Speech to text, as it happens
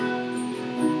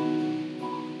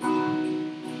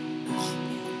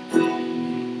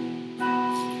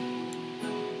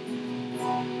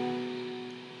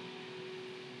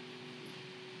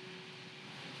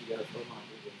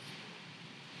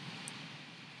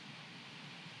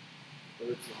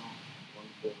third song, one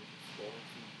chorus,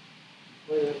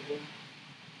 play that again.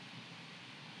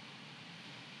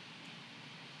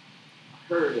 I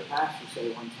heard a pastor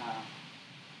say one time,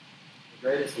 the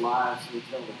greatest lies we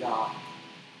tell to God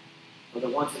are the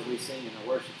ones that we sing in a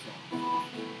worship song.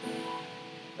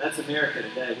 That's America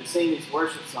today. We sing these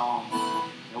worship songs,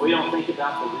 and we don't think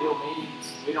about the real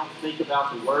meanings. We don't think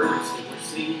about the words that we're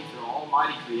singing to the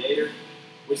Almighty Creator.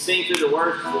 We sing through the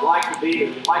words because we like the beat or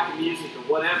we like the music or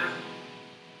whatever.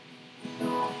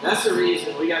 That's the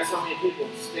reason we got so many people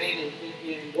standing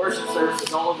in worship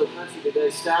services all over the country today,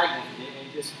 stagnant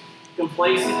and just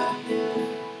complacent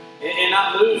and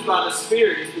not moved by the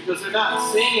Spirit. It's because they're not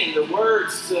singing the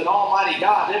words to an Almighty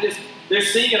God. They're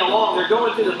singing along. They're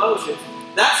going through the motions.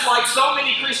 That's like so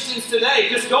many Christians today,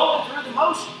 just going through the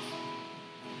motions.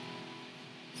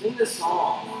 Sing this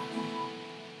song.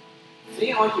 Sing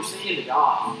it like you're singing to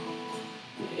God.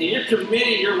 And you're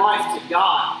committing your life to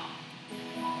God.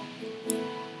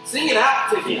 Sing it out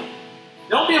to Him.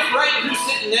 Don't be afraid of who's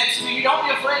sitting next to you. Don't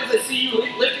be afraid if they see you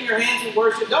lifting your hands in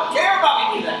worship. Don't care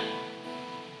about any of that.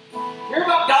 Care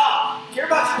about God. Care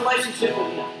about your relationship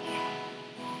with Him.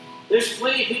 There's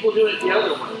plenty of people doing it the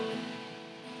other way.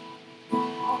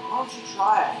 Why don't you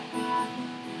try it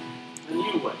a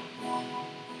new way?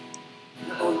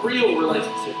 A real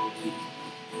relationship with Jesus.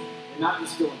 And not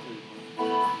just going through it.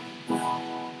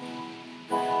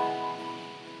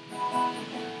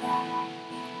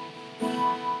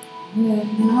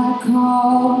 When I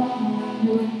call on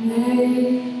your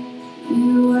name,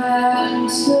 you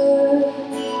answer.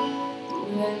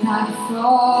 When I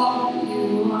fall,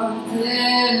 you are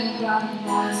there by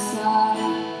my side.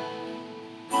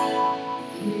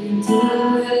 You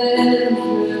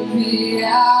deliver me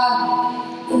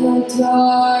out of the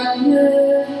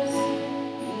darkness.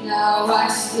 Now I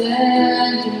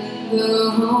stand in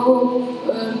the hope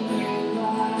of your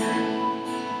light.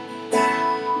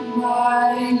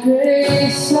 By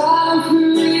grace I'm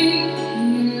free,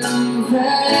 you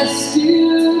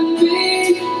rescued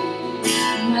me.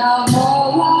 Now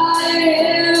all I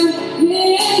am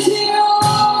is yours.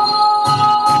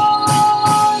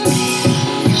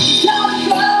 I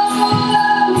found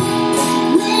love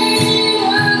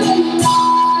greater than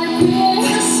life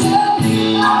itself.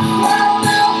 I found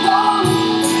a bond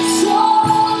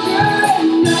stronger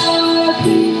and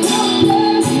nothing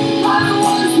compares. I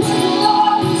was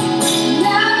lost,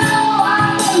 now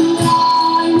I'm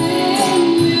alive in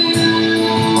you.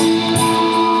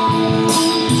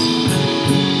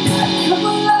 Come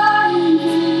alive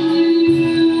in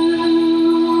you.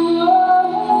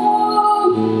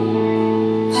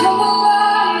 Come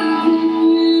alive in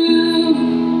you.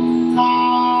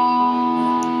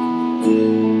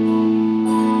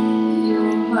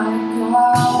 You're my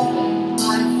God and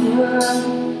my firm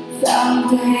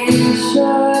foundation.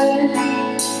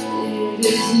 It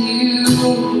is you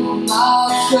whom I'll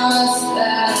trust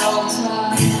at all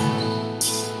times.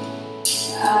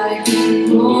 I give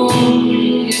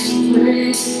glory and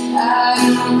praise,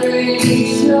 adoration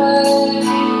to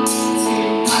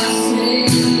my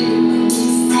Savior,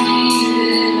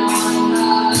 seated on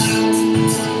high.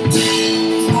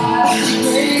 By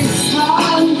grace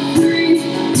I'm free,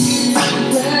 you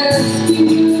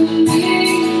rescued me.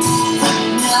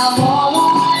 Now all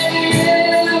I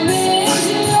am is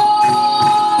yours.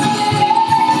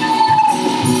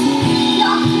 I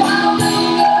found a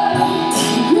love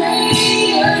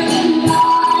greater than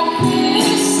life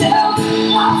itself.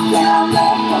 I found a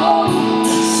hope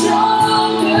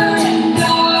stronger and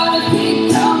nothing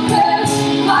compares.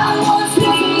 I once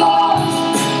was lost,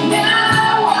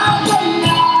 now I'm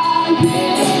alive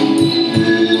in you.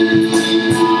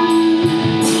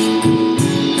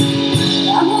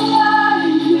 I'm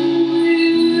alive in you.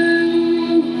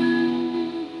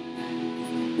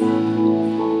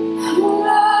 I'm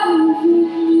alive in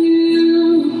you.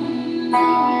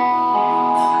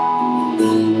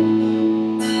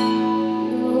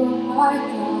 You're my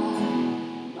God,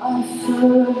 my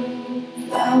firm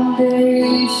foundation.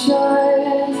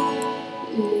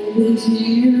 It is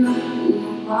you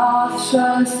whom I'll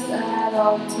trust at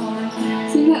all times.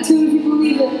 Sing that to me if you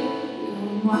believe it.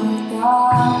 You're my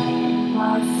God,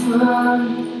 my firm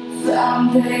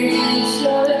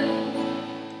foundation.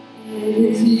 It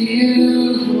is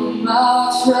you whom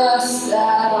I'll trust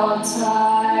at all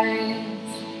times.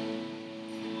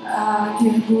 I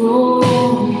give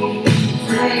glory,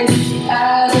 praise,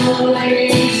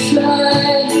 adoration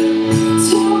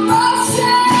to my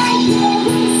Savior,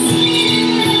 who's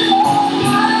seated on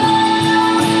high.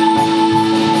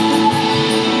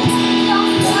 I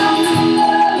found a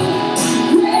love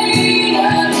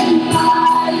greater than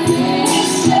life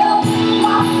itself. I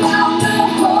found a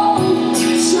hope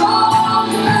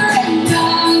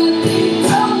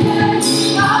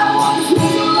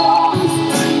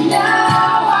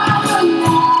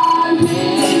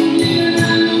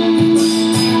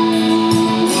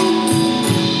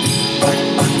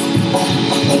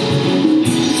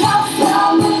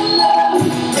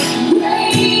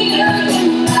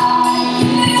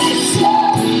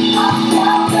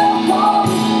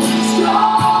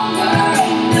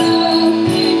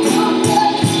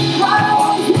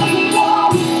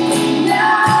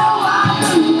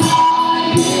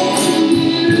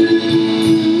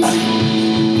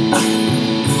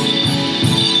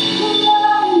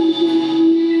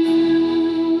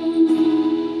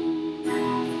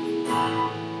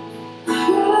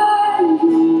love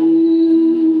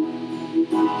you.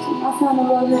 So I found a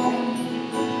love in him.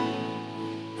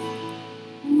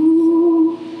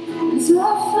 Ooh, 'cause I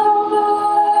found a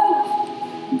love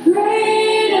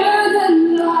greater than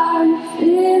life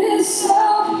in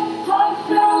itself. I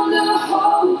found a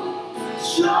hope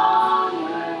stronger.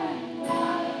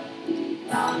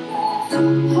 I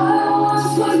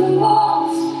once was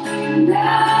lost,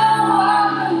 now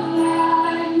I'm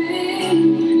alive in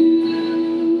you.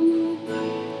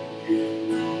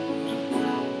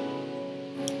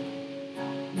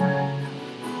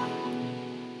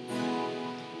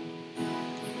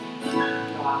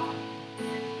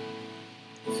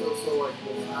 God, so like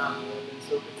this time I've been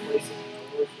so complacent in our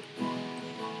worship.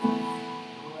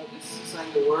 I just sang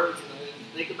the words and I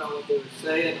didn't think about what they were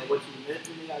saying or what you meant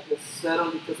to me. I just said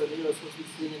them because I knew I was supposed to be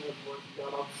singing those words.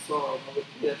 God, I'm sorry. I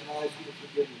repent and I ask you to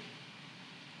forgive me.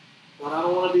 God, I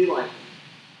don't want to be like that.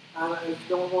 I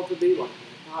don't want to be like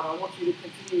that. God, I want you to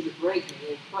continue to break me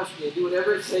and crush me and do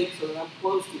whatever it takes so that I'm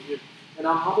close to you and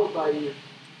I'm humbled by you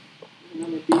and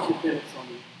I'm in deep dependence on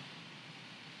you.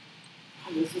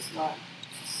 God, this is not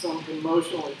some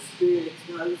emotional experience.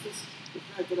 God, this is the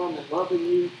fact that I'm in love with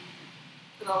you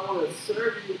and I want to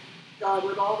serve you, God,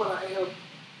 with all that I am.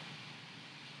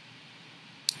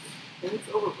 And it's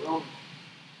overwhelming.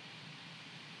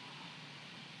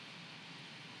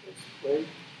 Let's pray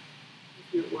with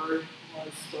your word when I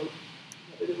spoke,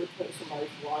 that it would touch somebody's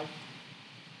life,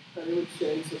 that it would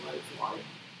change somebody's life.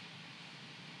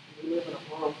 And we live in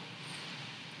a world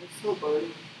that's so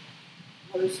burdened.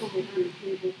 God, there's so many hurting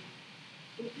people.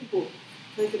 There are people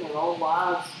taking their own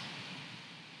lives.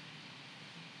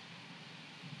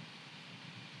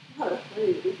 God, I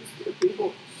pray that we just get people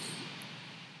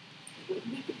that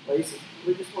wouldn't be complacent.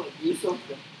 We just want to do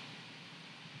something.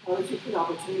 God, that you put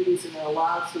opportunities in our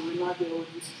lives so we might be able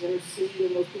to just intercede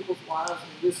in those people's lives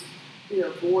and just be a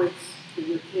voice for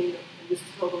your kingdom and just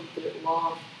tell them that they're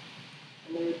loved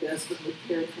and they're desperately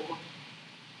cared for.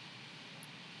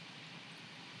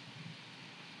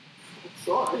 I'm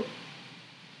sorry.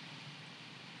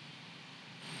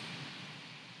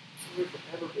 Sorry for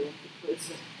ever being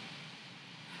complacent.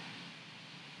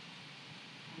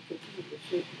 I continue to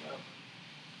shape you up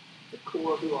the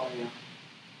core of who I am.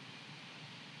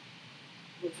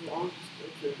 But you know, just go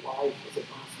through life as a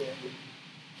bystander.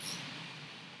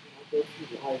 I go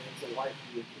through life as a life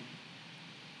for your kingdom.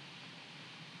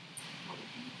 I will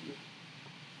thank you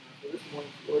for this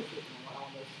morning's worship and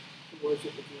allowing us to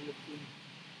worship the King of Kings.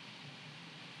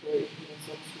 Pray in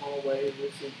some small way,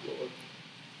 listen, Lord.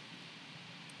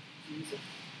 In Jesus'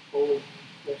 holy,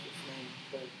 precious name,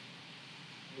 pray.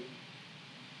 Amen.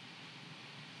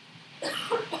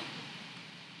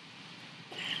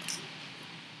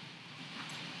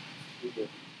 People,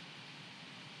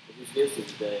 it just gets to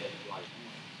today and it's like,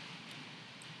 man,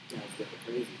 you guys got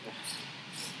the crazy fast.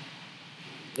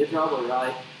 They're probably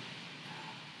right.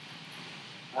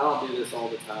 I don't do this all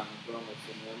the time, I promise.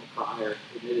 I'm a crier,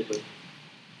 admittedly.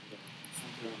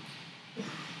 Sometimes the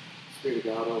Spirit of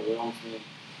God overwhelms me.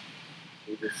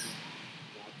 God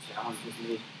challenges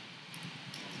me.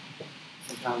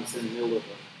 Sometimes it's in the middle of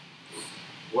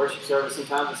a worship service,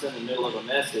 sometimes it's in the middle of a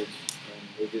message, and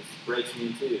it just breaks me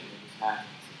in two, and it just happens.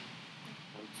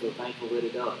 I'm so thankful that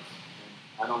it does.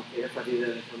 And I don't care if I do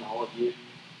that in front of all of you.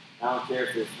 I don't care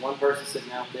if there's one person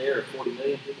sitting out there or 40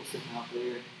 million people sitting out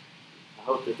there. I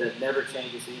hope that that never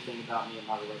changes anything about me and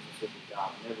my relationship with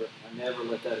God. I never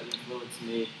let that influence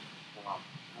me.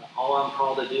 All I'm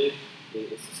called to do is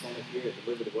to stand up here and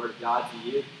deliver the Word of God to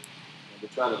you and to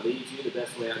try to lead you the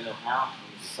best way I know how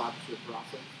in the discipleship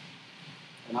process.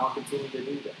 And I'll continue to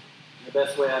do that in the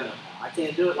best way I know how. I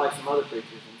can't do it like some other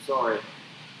preachers. I'm sorry.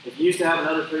 If you used to have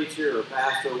another preacher or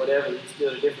pastor or whatever that used to do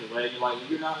it a different way, and you're like, well,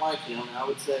 you're not like him. And I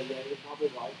would say, yeah, you're probably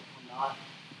right. I'm not.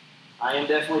 I am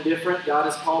definitely different. God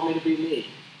has called me to be me.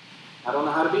 I don't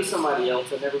know how to be somebody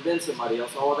else. I've never been somebody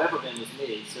else. All I've ever been was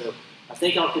me. So I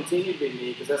think I'll continue to be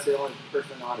me because that's the only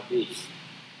person I know how to be.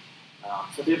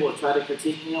 Some people have tried to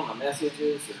critique me on my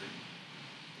messages or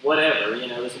whatever. You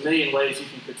know, there's a million ways you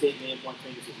can critique me and point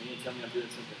fingers at me and tell me I'm doing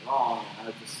something wrong. And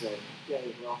I just say,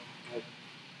 okay, well,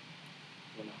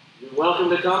 you're welcome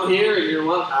to come here. And you're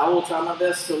welcome. I will try my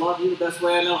best to love you the best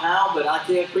way I know how, but I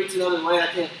can't preach another way. I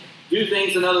can't do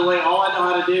things another way. All I know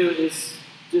how to do is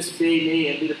just be me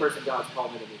and be the person God's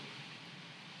called me to be.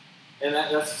 And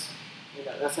that's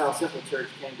how Simple Church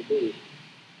came to be.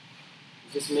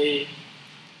 It's just me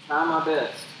trying my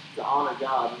best to honor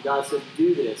God. And God said,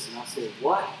 do this. And I said,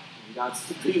 what? And God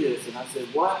said, do this. And I said,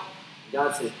 what? And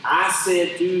God said, I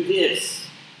said, do this.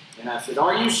 And I said,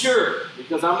 are you sure?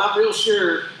 Because I'm not real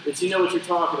sure that you know what you're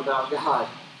talking about, God.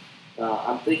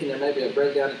 I'm thinking there may be a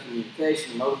breakdown in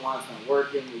communication. The modem line's not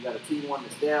working. We've got a T1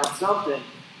 that's down. Something.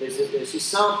 There's just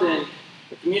something.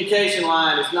 The communication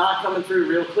line is not coming through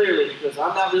real clearly because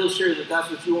I'm not real sure that that's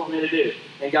what you want me to do.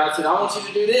 And God said, I want you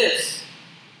to do this.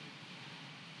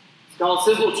 It's called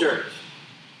Simple Church.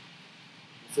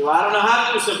 So I don't know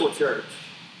how to do Simple Church.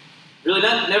 Really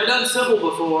never done simple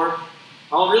before.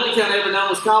 All really kind of ever done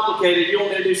was complicated. You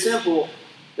want me to do simple,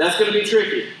 that's going to be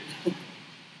tricky.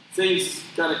 Seems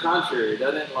kind of contrary,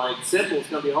 doesn't it? Like simple is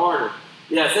going to be harder.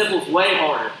 Yeah, simple is way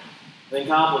harder than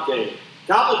complicated.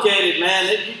 Complicated,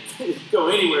 man, you can go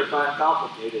anywhere find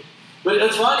complicated. But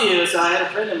what's funny is I had a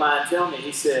friend of mine tell me,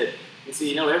 he said,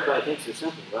 you know, everybody thinks they're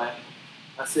simple, right?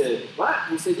 I said, what?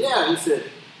 He said, yeah. He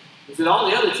said, all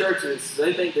the other churches,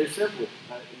 they think they're simple.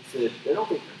 He said, they don't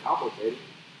think they're complicated.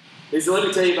 He said, let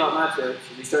me tell you about my church.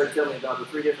 And he started telling me about the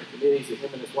 3 different committees that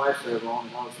him and his wife serve on.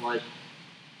 And I was like,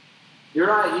 you're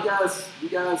right, you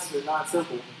guys are not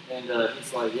simple. And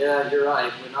he's like, yeah, you're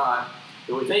right, we're not.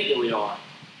 But we think that we are.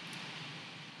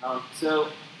 So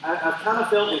I've kind of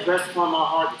felt impressed upon my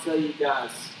heart to tell you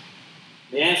guys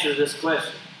the answer to this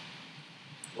question.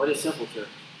 What is Simple Church?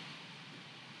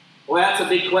 Well, that's a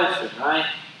big question, right?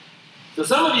 So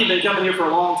some of you have been coming here for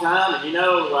a long time, and you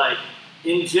know, like,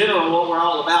 in general, what we're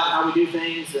all about, how we do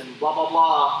things, and blah, blah,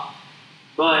 blah.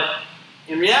 But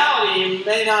in reality, you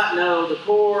may not know the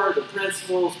core, the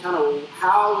principles, kind of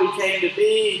how we came to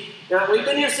be. We've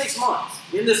been here 6 months.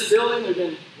 In this building, we've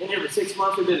been in here for 6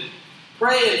 months. We've been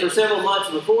praying for several months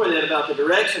before that about the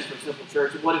direction for Simple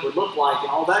Church and what it would look like and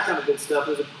all that kind of good stuff.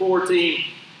 There's a core team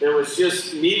that was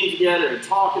just meeting together and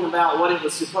talking about what it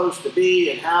was supposed to be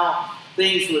and how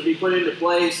things would be put into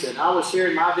place. And I was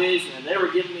sharing my vision, and they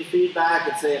were giving me feedback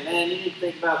and saying, man, you need to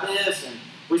think about this. And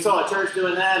we saw a church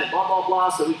doing that and blah, blah, blah.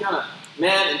 So we kind of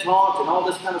met and talked and all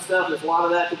this kind of stuff. There's a lot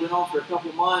of that went on for a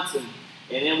couple of months. And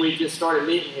then we just started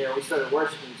meeting here. We started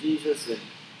worshiping Jesus. And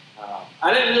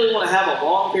I didn't really want to have a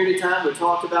long period of time. We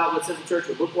talked about what Simple Church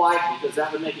would look like because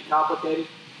that would make it complicated.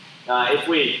 If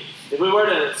we were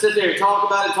to sit there and talk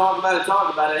about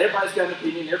it, everybody's got an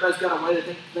opinion, everybody's got a way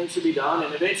that things should be done,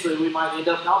 and eventually we might end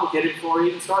up complicated before we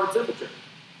even started Simple Church.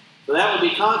 So that would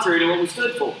be contrary to what we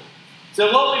stood for.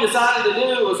 So what we decided to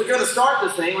do was we're going to start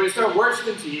this thing, we're going to start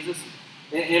worshiping Jesus,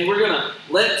 and we're going to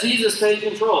let Jesus take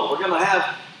control. We're going to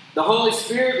have the Holy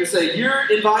Spirit to say, you're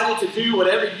invited to do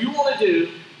whatever you want to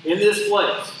do in this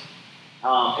place.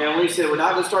 And we said, we're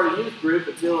not going to start a youth group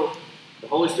until the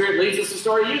Holy Spirit leads us to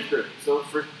start a youth group. So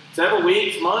for several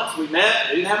weeks, months, we met.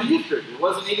 We didn't have a youth group. There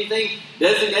wasn't anything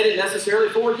designated necessarily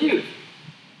for youth.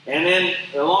 And then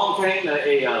along came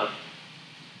a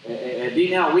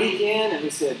D-Now weekend, and we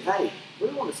said, hey, we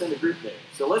want to send a group there.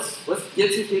 So let's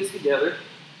get some kids together.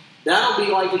 That'll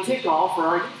be like a kickoff for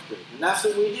our youth group. And that's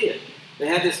what we did. They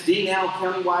had this D-Now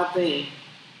countywide thing.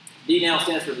 D-Now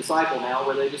stands for Disciple Now,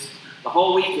 where they just, the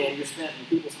whole weekend, you're spent in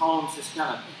people's homes just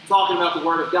kind of talking about the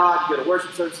Word of God. You go to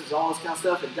worship services, all this kind of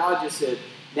stuff. And God just said,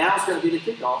 now it's going to be the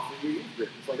kickoff for your youth group.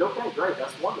 It's like, okay, great,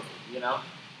 that's wonderful, you know.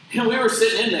 And we were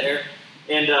sitting in there,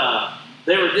 and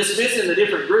they were dismissing the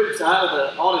different groups out of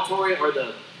the auditorium or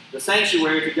the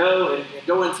sanctuary to go and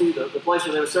go into the place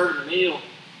where they were serving the meal.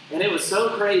 And it was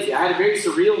so crazy. I had a very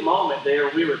surreal moment there.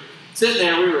 We were sitting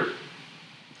there, we were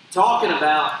talking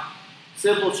about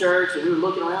Simple Church, and we were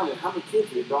looking around at how many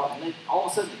kids we had brought. And then all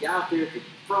of a sudden, the guy up there at the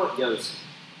front goes,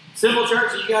 Simple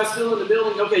Church, are you guys still in the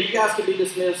building? Okay, you guys can be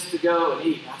dismissed to go and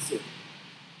eat. I said,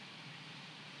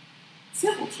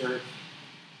 Simple Church?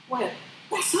 Wait,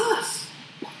 that's us.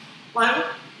 Like,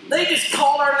 they just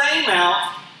called our name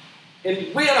out,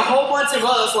 and we had a whole bunch of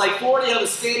us, like 40 of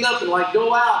us, stand up and like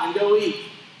go out and go eat.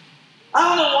 I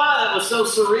don't know why that was so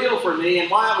surreal for me and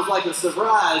why it was like a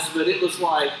surprise, but it was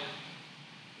like,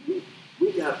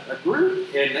 we got a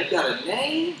group, and they've got a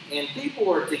name, and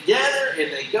people are together,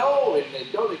 and they go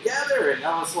together, and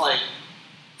I was like,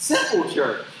 Simple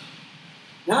Church.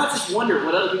 Now I just wonder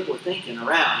what other people are thinking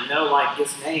around, you know, like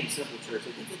this name, Simple Church.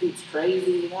 They think the dude's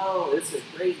crazy, you know, it's a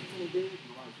crazy thing to do. Like,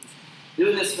 he's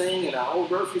doing this thing at an old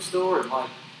grocery store, and like,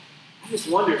 I just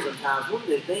wonder sometimes, what are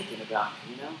they thinking about,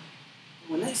 you know?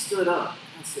 And when they stood up,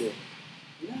 I said,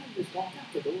 you know, they just walked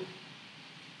out the door.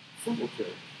 Simple Church.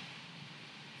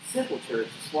 Simple Church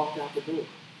just walked out the door.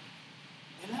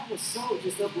 And that was so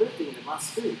just uplifting to my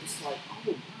spirit. Just like, oh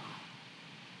my God,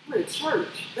 we're a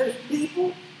church. There's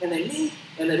people, and they meet,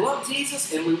 and they love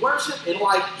Jesus, and we worship, and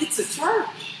like, it's a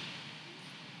church.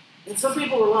 And some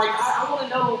people are like, I want to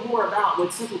know more about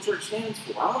what Simple Church stands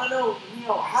for. I want to know, you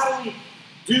know, how do we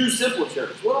do Simple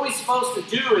Church? What are we supposed to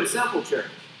do in Simple Church?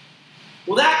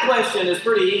 Well, that question is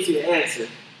pretty easy to answer.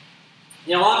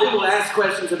 You know, a lot of people ask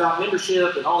questions about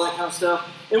membership and all that kind of stuff.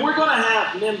 And we're going to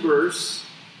have members.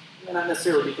 They may not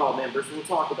necessarily be called members. We'll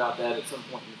talk about that at some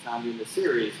point in time during this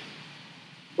series.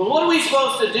 But what are we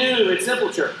supposed to do at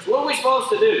Simple Church? What are we supposed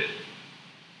to do?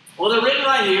 Well, they're written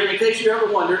right here, in case you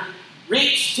ever wondered.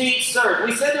 Reach, teach, serve.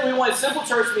 We said that we want Simple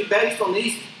Church to be based on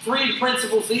these three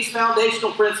principles, these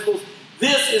foundational principles.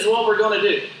 This is what we're going to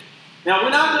do. Now,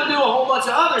 we're not going to do a whole bunch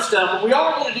of other stuff, but we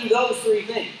are going to do those three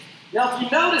things. Now, if you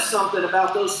notice something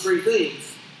about those three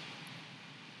things,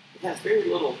 it has very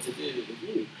little to do with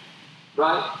you,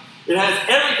 right? It has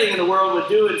everything in the world with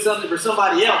doing something for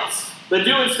somebody else. But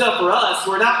doing stuff for us,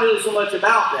 we're not really so much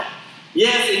about that.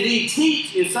 Yes, indeed,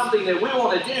 teach is something that we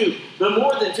want to do, but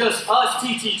more than just us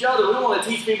teach each other, we want to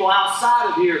teach people outside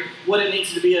of here what it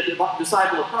means to be a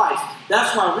disciple of Christ.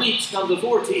 That's why reach comes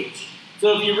before teach.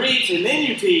 So if you reach and then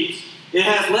you teach, it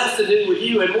has less to do with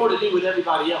you and more to do with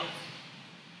everybody else.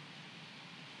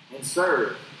 And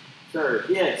serve. Serve.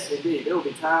 Yes, indeed. There will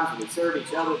be times when we serve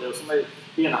each other. There will be somebody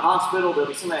be in a hospital. There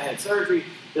will be somebody that had surgery.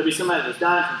 There will be somebody that's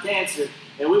dying from cancer.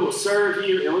 And we will serve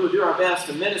you, and we will do our best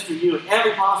to minister to you in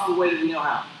every possible way that we know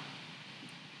how.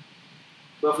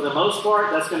 But for the most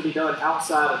part, that's going to be done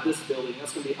outside of this building.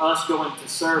 That's going to be us going to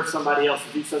serve somebody else,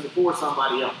 to do something for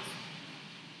somebody else.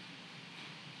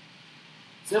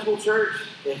 Simple Church,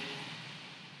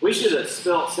 we should have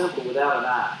spelled simple without an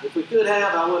I. If we could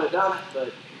have, I would have done it,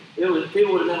 but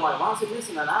people would have been like, why is it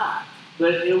missing an I?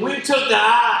 But we took the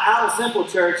I out of Simple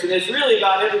Church, and it's really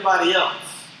about everybody else.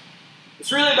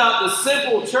 It's really about the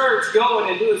Simple Church going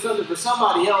and doing something for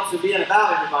somebody else and being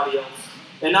about everybody else,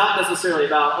 and not necessarily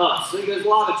about us. See, there's a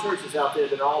lot of churches out there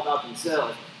that are all about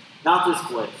themselves. Not this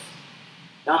place.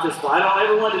 Not this place. I don't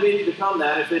ever want to become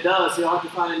that. If it does, you'll have to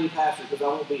find a new pastor because I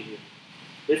won't be here.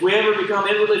 If we ever become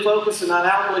inwardly focused and not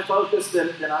outwardly focused,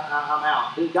 then I'm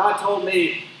out. God told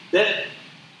me that,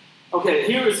 okay,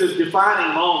 here was this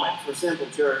defining moment for Simple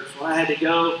Church when I had to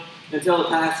go and tell the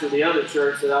pastor of the other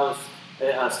church that I was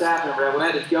a staff member at, when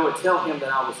I had to go and tell him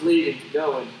that I was leaving to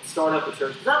go and start up a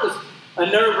church. Because that was a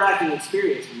nerve-wracking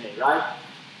experience for me, right?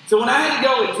 So when I had to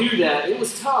go and do that, it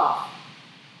was tough.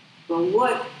 But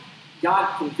what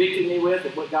God convicted me with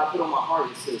and what God put on my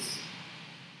heart is this.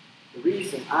 The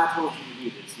reason I told you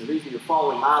to do this, the reason you're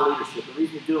following my leadership, the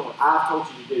reason you're doing what I've told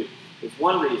you to do, is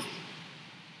one reason.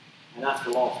 And that's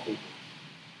the lost people.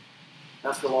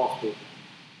 That's the lost people.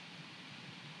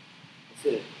 That's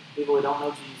it. People who don't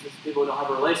know Jesus, people who don't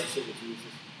have a relationship with Jesus,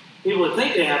 people who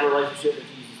think they have a relationship with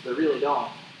Jesus, but really don't.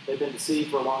 They've been deceived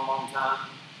for a long, long time.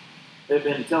 They've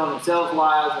been telling themselves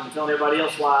lies and telling everybody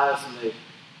else lies, and they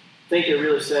think they're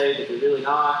really saved, but they're really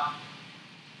not.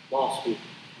 Lost people.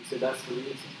 He said, that's the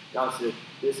reason. God said,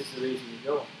 this is the reason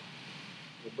you're going.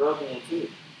 It broke me in two.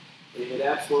 It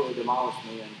absolutely demolished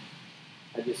me, and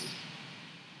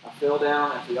I fell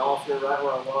down at the altar right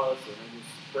where I was, and I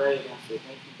just prayed, and I said,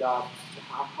 thank you, God, for such a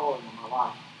high calling on my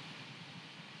life.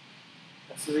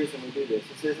 That's the reason we do this.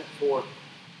 This isn't for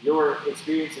your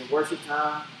experience in worship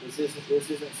time. This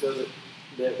isn't so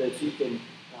that you can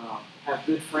have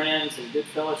good friends and good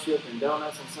fellowship and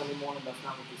donuts on Sunday morning. That's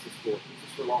not what this is for. This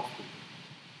is for lost people.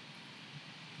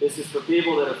 This is for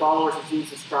people that are followers of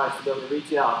Jesus Christ to be able to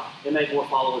reach out and make more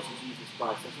followers of Jesus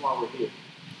Christ. That's why we're here.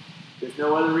 There's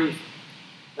no other reason.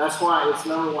 That's why it's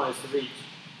number one is to reach.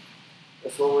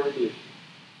 That's what we're to do.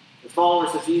 As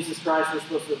followers of Jesus Christ, we're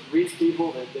supposed to reach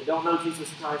people that don't know Jesus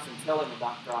Christ and tell them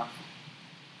about Christ.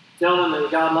 Tell them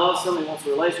that God loves them and wants a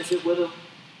relationship with them.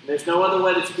 And there's no other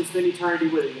way that you can spend eternity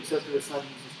with Him except through His Son,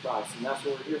 Jesus Christ. And that's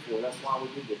what we're here for. That's why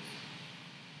we do this.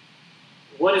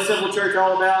 What is Simple Church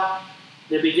all about?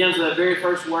 It begins with that very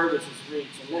first word, which is reach.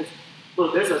 And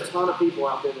there's a ton of people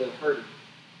out there that are hurting.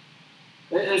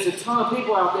 There's a ton of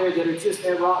people out there that are just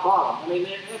at rock bottom. I mean,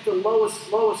 they're at the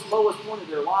lowest point of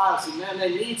their lives. And man,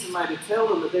 they need somebody to tell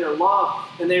them that they are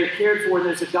loved and they are cared for. And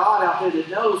there's a God out there that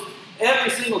knows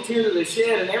every single tear that they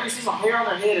shed and every single hair on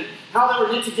their head and how they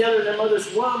were knit together in their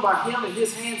mother's womb by Him and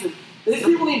His hands. And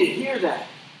people need to hear that.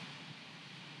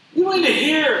 People need to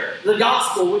hear the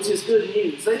gospel, which is good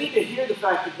news. They need to hear the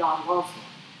fact that God loves them.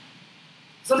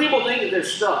 Some people think that they're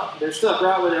stuck. They're stuck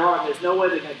right where they are, and there's no way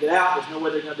they're going to get out. There's no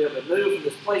way they're going to be able to move from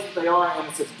this place that they are, and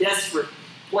it's a desperate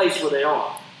place where they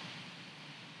are.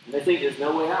 And they think there's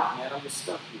no way out, man. I'm just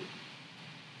stuck here.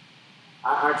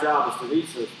 Our job is to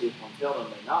reach those people and tell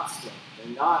them they're not stuck.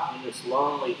 They're not in this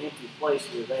lonely, empty place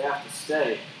where they have to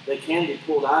stay. They can be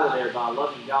pulled out of there by a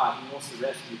loving God who wants to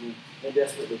rescue them and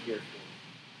desperately care for them.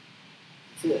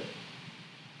 That's it.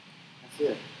 That's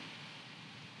it.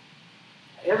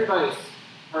 Everybody's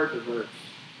heard the verse.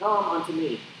 Come unto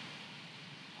me,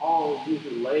 all of you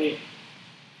who labor,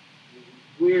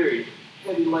 weary,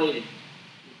 heavy laden,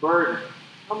 burden,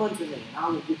 come unto me, and I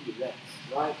will give you rest,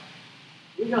 right?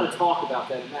 We're going to talk about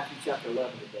that in Matthew chapter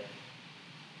 11 today.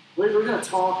 We're going to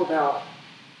talk about,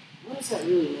 what does that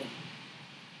really mean?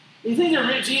 Do you think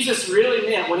that Jesus really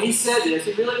meant, when he said this,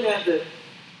 he really meant that,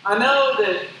 I know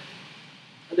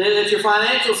that your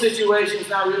financial situation is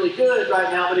not really good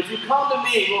right now, but if you come to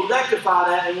me, we'll rectify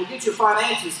that and we'll get your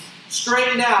finances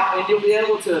straightened out and you'll be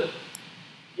able to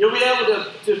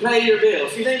pay your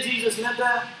bills. Do you think Jesus meant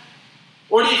that?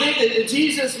 Or do you think that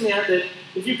Jesus meant that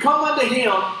if you come unto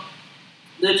him,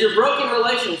 that your broken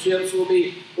relationships will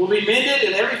be mended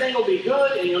and everything will be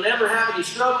good and you'll never have any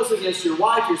struggles against your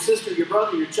wife, your sister, your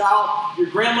brother, your child, your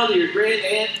grandmother, your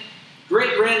grandaunt,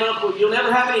 great-granduncle. You'll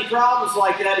never have any problems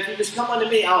like that if you just come unto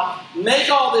me. I'll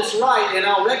make all this right and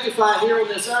I'll rectify here on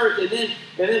this earth and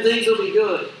then things will be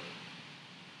good.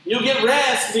 You'll get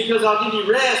rest because I'll give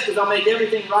you rest because I'll make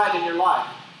everything right in your life.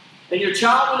 And your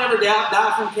child will never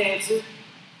die from cancer.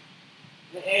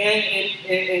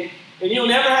 And you'll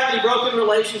never have any broken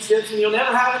relationships, and you'll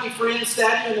never have any friends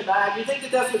stab you in the back. You think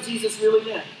that that's what Jesus really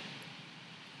meant?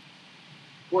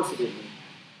 Of course he didn't mean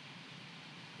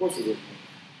that. Of course he didn't mean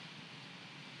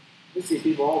that. We see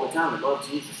people all the time that love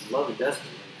Jesus and love him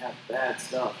desperately and have bad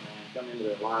stuff, man, come into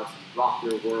their lives and rock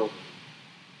their world.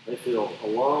 They feel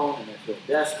alone, and they feel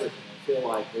desperate, and they feel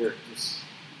like they're just,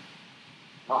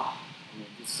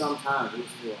 just sometimes we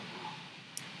just feel like,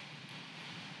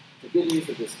 The good news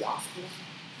of this gospel,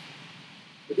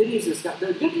 the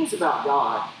good news about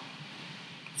God,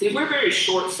 see, we're very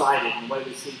short-sighted in the way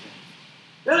we see things.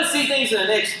 We don't see things in the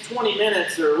next 20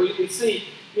 minutes, or we see,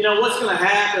 what's going to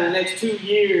happen in the next 2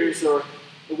 years, or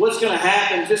what's going to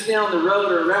happen just down the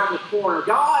road or around the corner.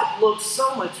 God looks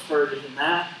so much further than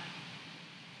that.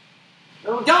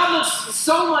 God looks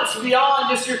so much beyond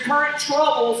just your current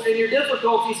troubles and your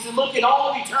difficulties to look at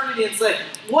all of eternity and say,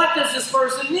 what does this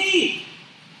person need?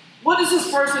 What does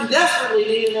this person desperately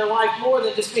need in their life more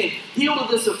than just being healed of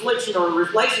this affliction or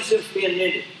relationships being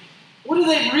mended? What do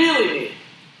they really need?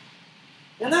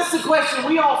 And that's the question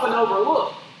we often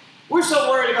overlook. We're so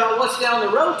worried about what's down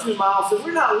the road 2 miles that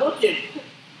we're not looking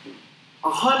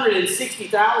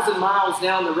 160,000 miles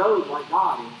down the road like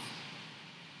God is.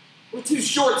 We're too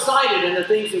short-sighted in the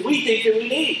things that we think that we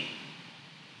need.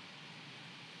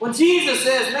 When Jesus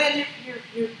says, man,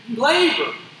 you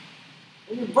labor,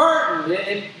 and you're burdened,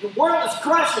 and the world is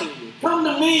crushing you. Come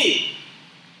to me,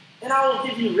 and I will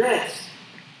give you rest.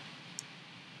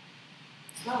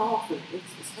 It's not often,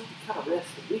 it's not the kind of rest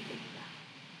that we think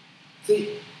about.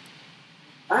 See,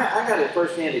 I got a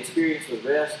first-hand experience with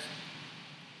rest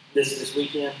this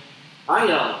weekend.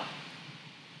 I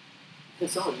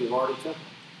some of you have already chuckled.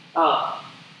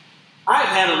 I've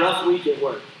had a rough week at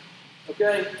work.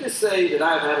 Okay? Just say that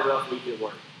I've had a rough week at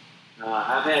work.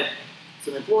 I've had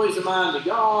some employees of mine be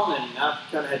gone, and I've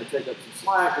kind of had to take up some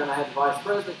slack. Then I had the vice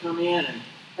president come in, and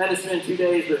had to spend 2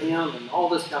 days with him, and all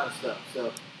this kind of stuff.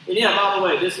 So, and yeah, by the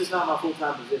way, this is not my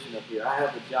full-time position up here. I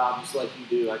have a job just like you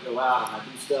do. I go out and I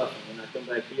do stuff, and then I come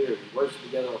back here, and we worship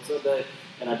together on Sunday,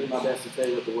 and I do my best to tell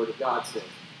you what the Word of God says.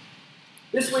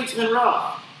 This week's been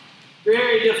rough.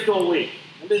 Very difficult week.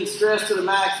 I've been stressed to the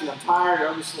max, and I'm tired, and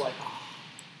I'm just like, oh.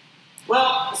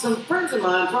 Well, some friends of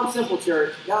mine from Simple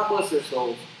Church, God bless their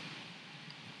souls,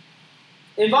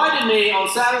 invited me on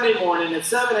Saturday morning at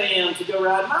 7 a.m. to go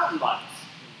ride mountain bikes.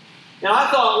 Now,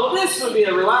 I thought, well, this would be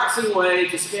a relaxing way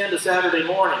to spend a Saturday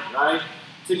morning, right?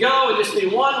 To go and just be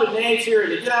one with nature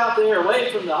and to get out there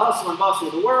away from the hustle and bustle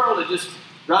of the world and just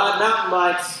ride mountain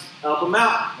bikes up a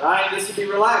mountain, right? This would be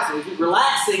relaxing.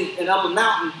 Relaxing and up a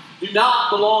mountain do not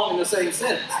belong in the same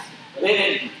sentence.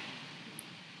 And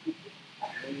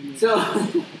so,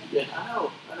 yeah, I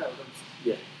know.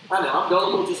 Yeah, I know. I'm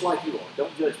gullible just like you are.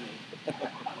 Don't judge me.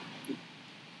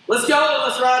 Let's go and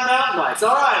let's ride mountain bikes.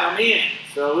 All right, I'm in.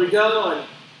 So we go and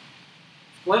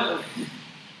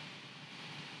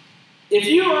if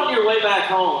you are on your way back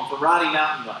home from riding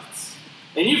mountain bikes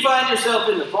and you find yourself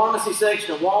in the pharmacy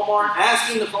section of Walmart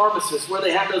asking the pharmacist where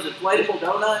they have those inflatable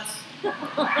donuts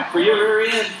for your rear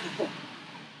end,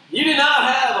 you do not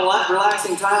have a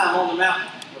relaxing time on the mountain,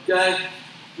 okay?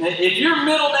 If your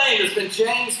middle name has been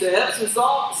changed to Epsom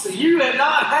salt, so you have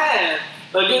not had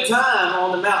a good time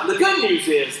on the mountain. The good news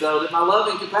is, though, that my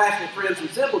loving, compassionate friends from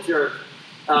Simple Church,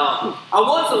 I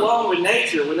was alone with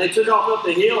nature when they took off up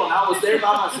the hill, and I was there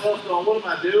by myself going, what am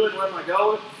I doing? Where am I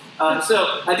going?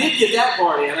 So I did get that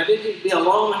part in. I did get to be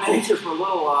alone with nature for a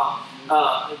little while.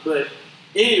 But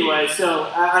anyway,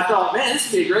 so I thought, man,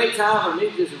 this would be a great time for me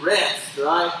to just rest,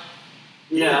 right?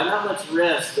 Yeah, not much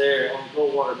rest there on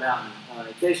Coldwater Mountain,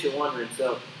 in case you're wondering.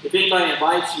 So if anybody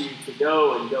invites you to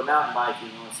go and go mountain biking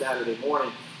on a Saturday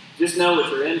morning, just know what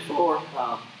you're in for.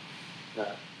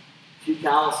 a few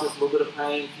calluses, a little bit of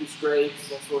pain, a few scrapes,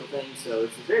 that sort of thing. So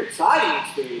it's a very exciting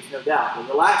experience, no doubt. But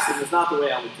relaxing is not the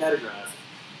way I would categorize it.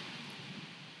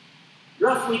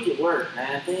 Rough week at work,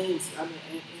 man. Things, I mean,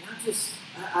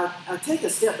 and I take a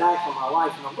step back from my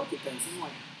life and I look at things and I'm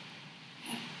like,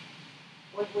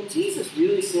 man, when Jesus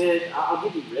really said, I'll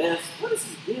give you rest, what does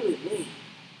he really mean?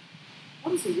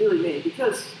 What does he really mean?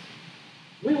 Because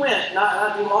we went,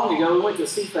 not too long ago, we went to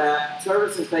CFAT,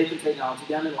 Service in Faith and Technology,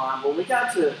 down in Limeville. We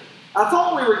got to, I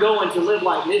thought we were going to live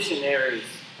like missionaries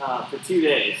for 2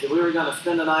 days. So we were going to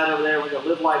spend the night over there. We were going to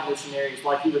live like missionaries,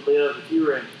 like you would live if you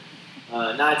were in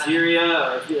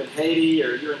Nigeria, or if you're in Haiti,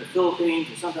 or you're in the Philippines,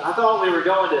 or something. I thought we were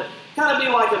going to kind of be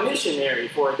like a missionary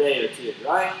for a day or two,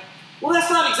 right? Well, that's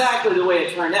not exactly the way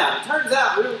it turned out. It turns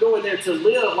out we were going there to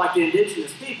live like the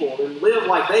indigenous people, and live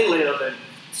like they live, and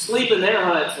sleep in their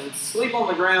huts, and sleep on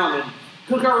the ground, and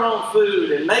cook our own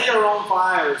food, and make our own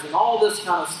fires, and all this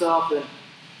kind of stuff. And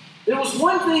there was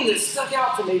one thing that stuck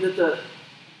out to me that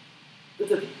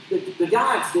the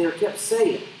guides there kept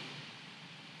saying.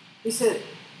 He said,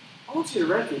 I want you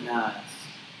to recognize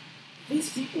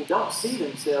these people don't see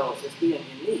themselves as being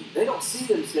in need. They don't see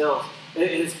themselves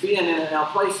as being in a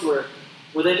place where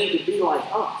they need to be like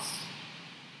us.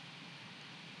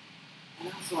 And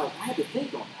I was like, I had to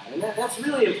think on that. And that's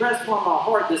really impressed upon my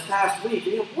heart this past week.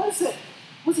 And, what is it?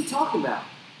 What's he talking about?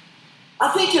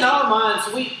 I think in our minds,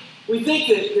 we think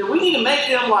that we need to make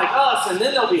them like us and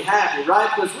then they'll be happy, right?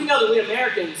 Because we know that we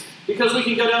Americans, because we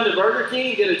can go down to Burger King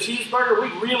and get a cheeseburger,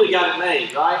 we've really got it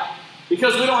made, right?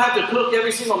 Because we don't have to cook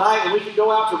every single night, and we can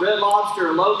go out to Red Lobster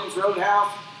or Logan's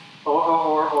Roadhouse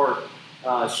or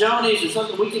Shoney's or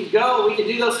something. We can go, we can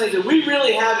do those things, and we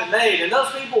really have it made. And those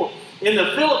people in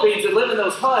the Philippines that live in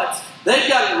those huts, they've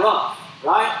got it rough,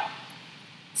 right?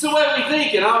 So what we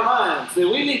think in our minds, that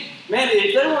we need, man,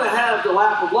 if they want to have the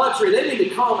lap of luxury, they need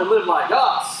to come and live like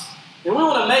us. And we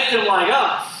want to make them like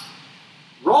us.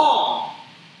 Wrong.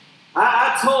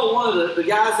 I told one of the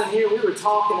guys in here, we were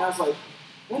talking, I was like,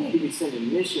 we need to be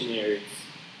sending missionaries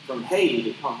from Haiti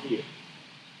to come here.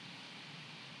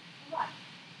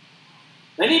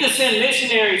 They need to send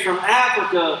missionaries from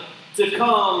Africa to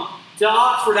come to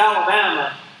Oxford,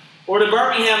 Alabama, or to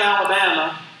Birmingham,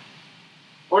 Alabama,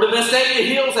 or to Vestavia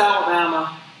Hills,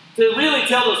 Alabama, to really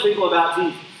tell those people about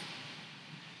Jesus.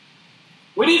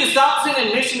 We need to stop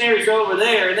sending missionaries over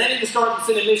there, and they need to start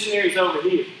sending missionaries over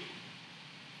here.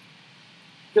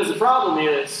 Because the problem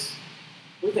is,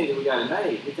 we think that we got it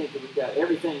made. We think that we've got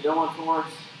everything going for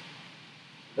us.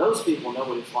 Those people know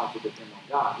what it's like to depend on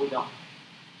God. We don't.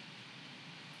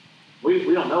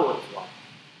 We don't know what it's like.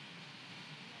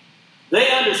 They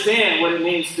understand what it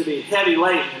means to be heavy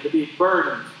laden and to be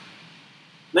burdened.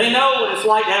 They know what it's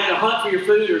like to have to hunt for your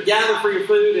food or gather for your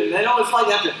food, and they know what it's like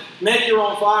to have to make your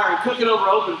own fire and cook it over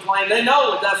open flame. They know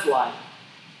what that's like.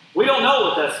 We don't know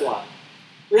what that's like.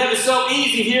 We have it so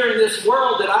easy here in this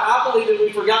world that I believe that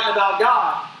we've forgotten about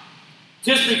God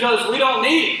just because we don't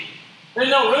need Him. There's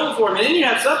no room for Him. And then you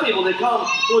have some people that come,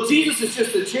 well, Jesus is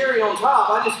just the cherry on top.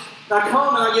 I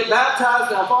come and I get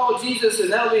baptized and I follow Jesus, and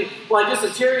that'll be like just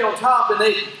a cherry on top. And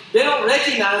they don't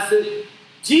recognize that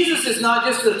Jesus is not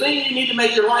just the thing you need to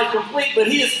make your life complete, but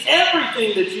He is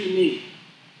everything that you need.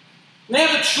 And they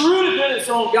have a true dependence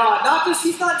on God.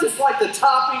 He's not just like the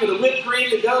topping or the whipped cream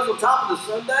that goes on top of the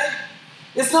sundae.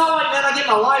 It's not like, man, I get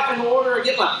my life in order, I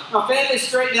get my family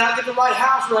straightened out, I get the right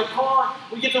house, right car,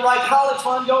 we get the right college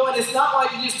fund going. It's not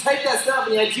like you just take that stuff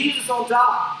and you have Jesus on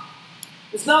top.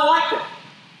 It's not like that.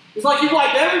 It's like you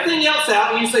wipe everything else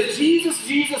out and you say, Jesus,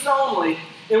 Jesus only,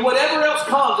 and whatever else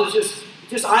comes is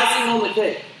just icing on the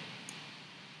cake.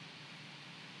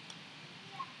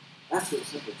 That's what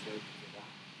Simple Church is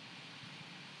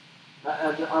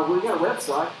about. We got a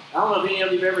website. I don't know if any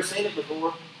of you have ever seen it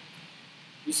before.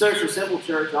 You search for Simple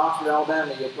Church, Oxford,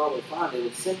 Alabama, you'll probably find it.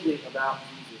 It's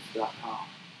simplyaboutjesus.com.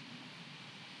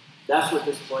 That's what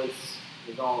this place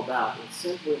is all about. It's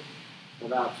simply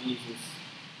about Jesus.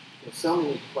 There's so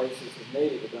many places have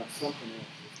made it about something else.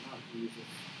 It's not Jesus.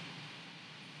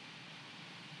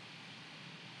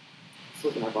 Let's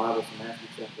look in our Bibles in Matthew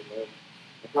chapter 11.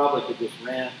 I probably could just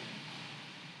rant.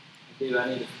 I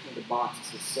need a box that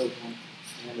says so comfortable.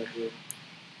 Stand up here.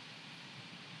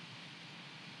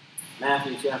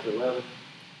 Matthew chapter 11,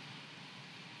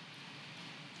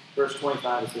 verse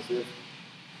 25, it says this.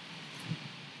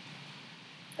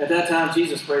 At that time,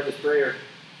 Jesus prayed this prayer.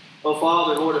 O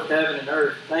Father, Lord of heaven and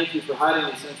earth, thank you for hiding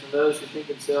these things from those who think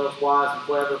themselves wise and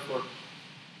clever, for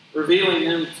revealing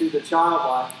them to the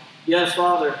childlike. Yes,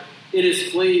 Father, it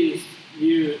has pleased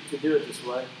you to do it this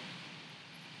way.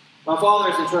 My Father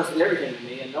has entrusted everything to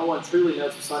me, and no one truly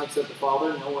knows the Son except the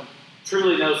Father. No one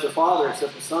truly knows the Father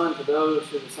except the Son to those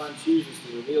who the Son chooses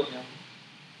to reveal him.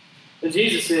 Then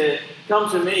Jesus said, "Come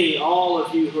to me, all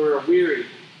of you who are weary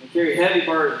and carry heavy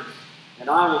burdens, and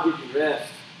I will give you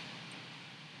rest.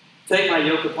 Take my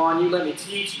yoke upon you, let me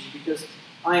teach you, because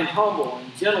I am humble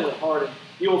and gentle at heart, and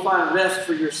you will find rest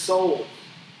for your souls."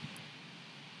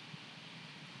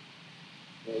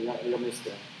 Yeah, you'll miss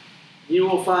that. You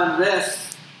will find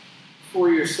rest for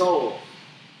your souls.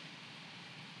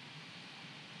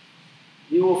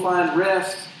 You will find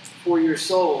rest for your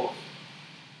souls.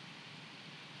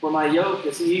 For my yoke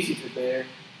is easy to bear.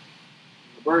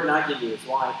 The burden I give you is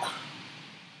light.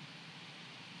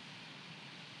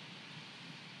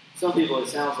 Some people, it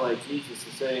sounds like Jesus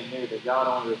is saying here that God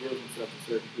only reveals himself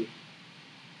to certain people.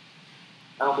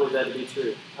 I don't believe that to be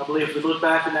true. I believe if we look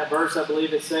back in that verse, I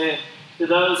believe it's saying to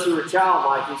those who are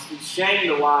childlike, he's shamed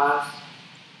the wise,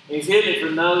 and he's hidden it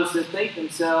from those that think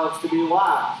themselves to be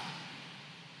wise,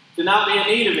 to not be in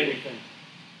need of anything.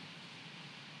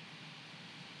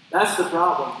 That's the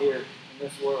problem here in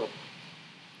this world.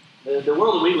 The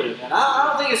world that we live in. I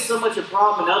don't think it's so much a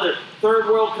problem in other third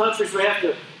world countries where we have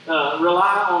to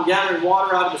rely on gathering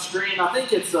water out of the stream. I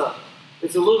think it's a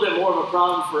little bit more of a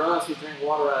problem for us who drink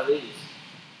water out of these.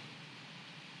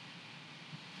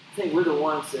 I think we're the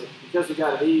ones that, because we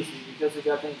got it easy, because we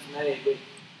got things made, we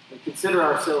consider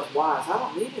ourselves wise. I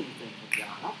don't need anything from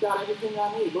God. I've got everything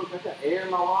I need. Look, I've got air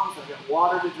in my lungs, I've got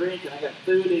water to drink, and I've got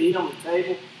food to eat on the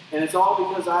table. And it's all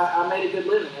because I made a good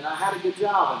living, and I had a good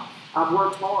job, and I've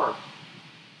worked hard.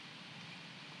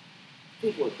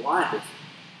 People are blinded.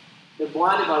 They're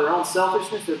blinded by their own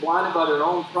selfishness. They're blinded by their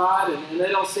own pride, and they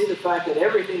don't see the fact that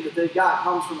everything that they've got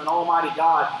comes from an almighty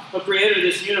God, a creator of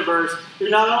this universe, who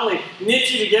not only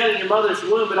knit you together in your mother's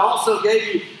womb, but also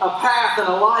gave you a path and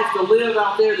a life to live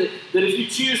out there that if you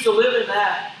choose to live in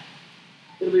that,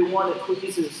 it'll be one that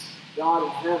pleases God in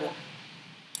heaven.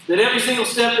 That every single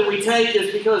step that we take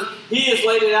is because He has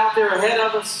laid it out there ahead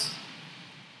of us.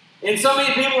 And so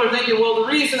many people are thinking, well, the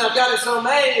reason I've got it so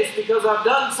made is because I've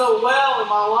done so well in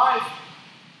my life.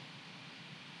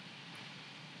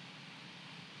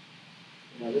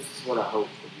 You know, this is what I hope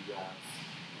for you guys.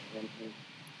 And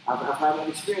I've had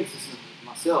experiences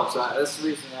myself, so that's the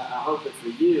reason I hope it for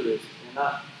you is, and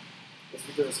not, it's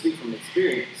because I speak from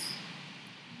experience.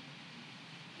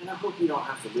 And I hope you don't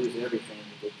have to lose everything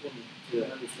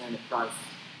to understand that Christ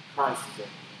is everything.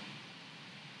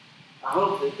 I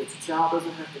hope that your child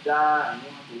doesn't have to die and you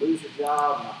don't have to lose your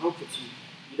job. And I hope that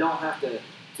you don't have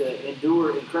to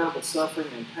endure incredible suffering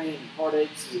and pain and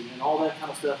heartaches and all that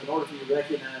kind of stuff in order for you to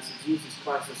recognize that Jesus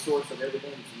Christ is the source of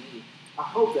everything that you need. I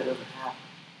hope that doesn't happen.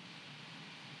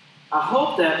 I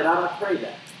hope that, but I don't pray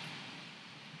that.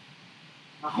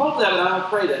 I hope that, but I don't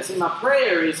pray that. See, my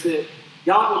prayer is that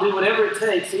God will do whatever it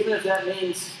takes, even if that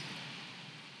means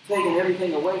taking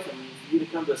everything away from you, for you to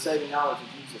come to a saving knowledge of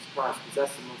Jesus Christ, because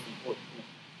that's the most important thing.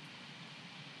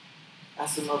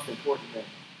 That's the most important thing.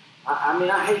 I mean,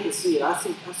 I hate to see it. I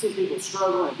see people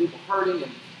struggling and people hurting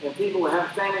and people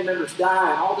having family members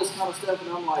die and all this kind of stuff,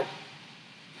 and I'm like,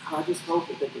 God, I just hope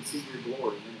that they can see your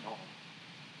glory in it all.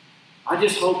 I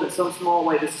just hope in some small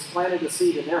way this has planted a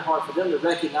seed in their heart for them to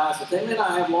recognize that they may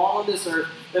not have long on this earth,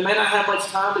 they may not have much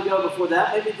time to go before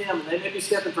that may be them, and they may be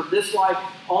stepping from this life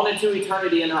on into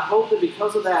eternity, and I hope that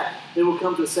because of that, they will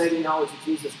come to a saving knowledge of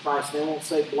Jesus Christ, and they won't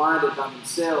stay blinded by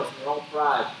themselves and their own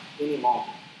pride any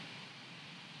longer.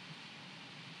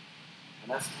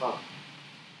 And that's tough.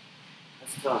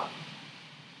 That's tough.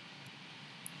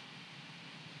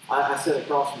 I sat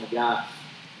across from a guy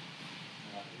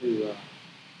who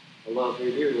I love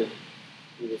very dearly.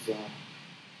 He was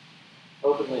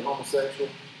openly homosexual.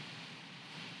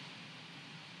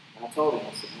 And I told him,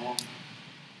 I said, man,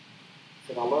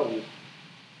 I love you.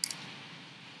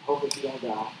 I hope that you don't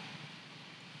die.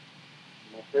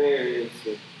 And my prayer is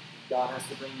that God has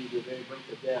to bring you to the very brink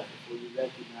of death before you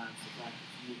recognize the fact that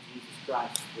you need Jesus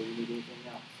Christ before you need anything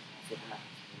else. And that's what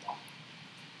happens in your life.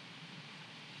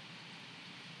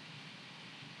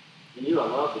 He knew I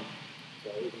loved him, so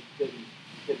he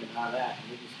couldn't deny that.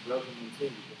 And it just broke him in two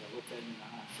because I looked at him in the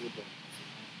eye and said to him,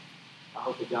 I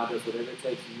hope that God does whatever it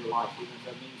takes in your life, even if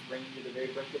that means bringing you to the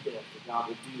very brink of death, that God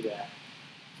would do that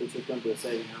so that you'll come to a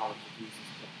saving knowledge of Jesus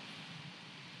Christ.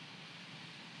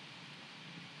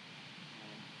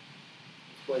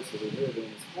 Place that we live in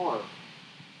is hard.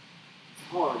 It's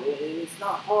hard. It's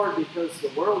not hard because the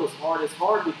world is hard. It's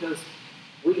hard because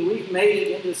we've made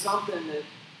it into something that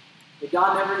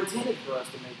God never intended for us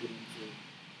to make it into.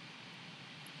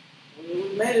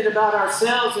 We've made it about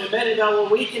ourselves. We've made it about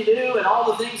what we can do and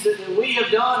all the things that we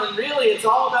have done. And really, it's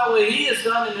all about what He has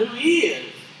done and who He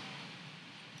is.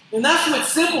 And that's what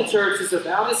Simple Church is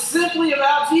about. It's simply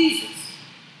about Jesus.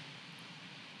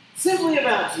 Simply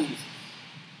about Jesus.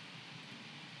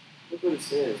 Look what he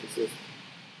says. He says,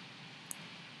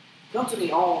 "Come to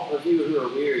me, all of you who are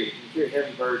weary and carry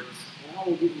heavy burdens, and I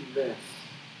will give you rest.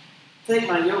 Take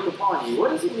my yoke upon you."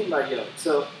 What does he mean by yoke?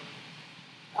 So,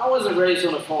 I wasn't raised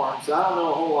on a farm, so I don't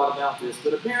know a whole lot about this,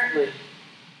 but apparently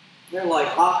they're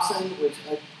like oxen, which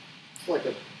it's like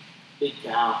a big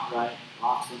cow, right?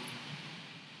 Oxen.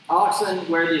 Oxen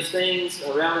wear these things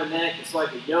around their neck. It's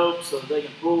like a yoke so that they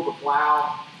can pull the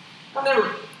plow. I've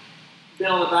never been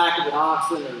on the back of an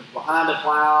oxen or behind a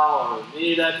plow or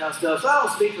any of that kind of stuff, so I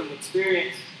don't speak from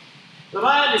experience. But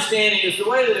my understanding is the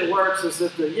way that it works is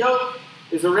that the yoke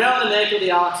is around the neck of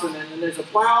the oxen, and then there's a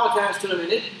plow attached to him,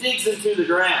 and it digs into the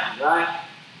ground, right?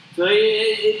 So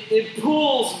it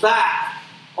pulls back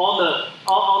on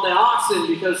the oxen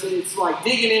because it's like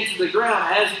digging into the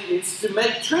ground as it's to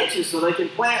make trenches so they can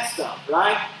plant stuff,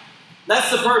 right?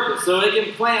 That's the purpose, so they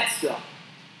can plant stuff.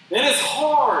 And it's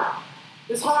hard.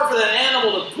 It's hard for that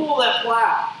animal to pull that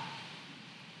plow.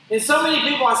 And so many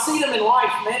people, I see them in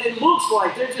life, man, it looks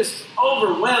like they're just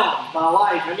overwhelmed by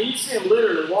life. I mean, you see them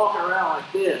literally walking around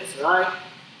like this, right?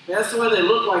 And that's the way they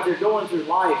look like they're going through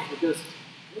life because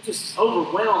they're just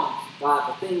overwhelmed by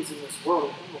the things in this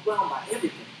world. They're overwhelmed by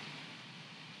everything.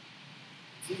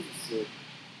 Jesus said,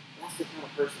 that's the kind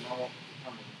of person I want to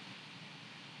come to me.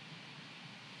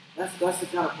 That's the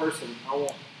kind of person I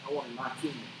want in my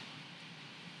kingdom.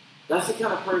 That's the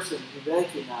kind of person who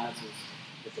recognizes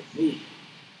that they're needy.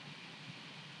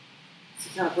 It's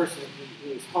the kind of person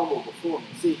who is humble before me.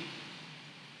 See,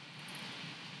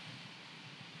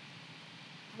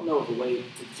 I don't know the way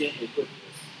to gently put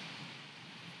this.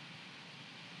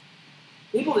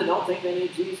 People that don't think they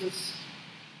need Jesus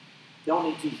don't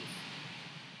need Jesus.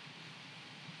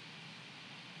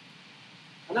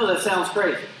 I know that sounds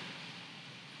crazy.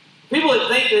 People that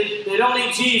think that they don't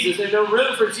need Jesus, there's no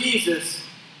room for Jesus,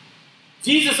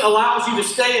 Jesus allows you to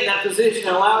stay in that position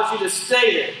and allows you to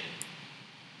stay there.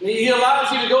 He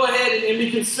allows you to go ahead and be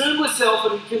consumed with self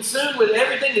and consumed with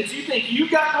everything that you think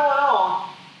you've got going on,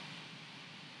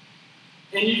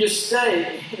 and you just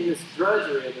stay in this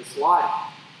drudgery of this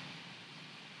life.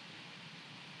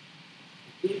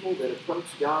 The people that approach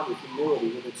God with humility,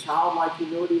 with a childlike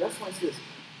humility, that's why it says,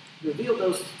 reveal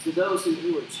those to those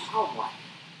who are childlike.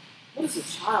 What does a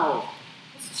child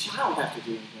have to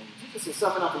do with things? Jesus says,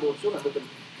 "Suffer not the little children, but them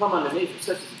come unto me, for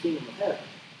such is the kingdom of heaven."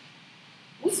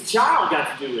 What's a child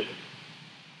got to do with it?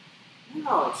 You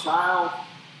know, a child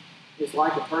is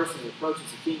like a person who approaches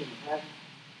the kingdom of heaven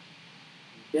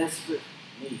in desperate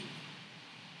need.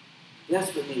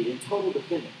 Desperate need, in total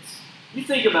dependence. You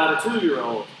think about a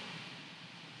 2-year-old.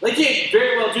 They can't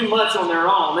very well do much on their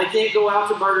own. They can't go out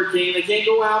to Burger King. They can't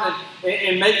go out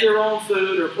and make their own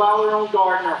food or plow their own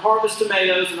garden or harvest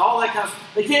tomatoes and all that kind of stuff.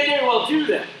 They can't very well do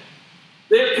that.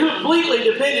 They're completely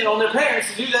dependent on their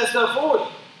parents to do that stuff for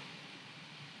them.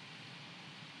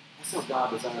 That's how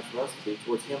God desires for us to be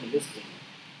towards Him and His kingdom.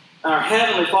 Our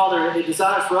Heavenly Father, He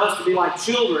desires for us to be like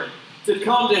children, to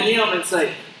come to Him and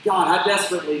say, "God, I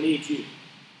desperately need You.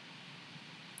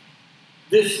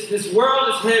 This world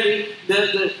is heavy.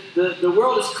 The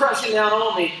world is crushing down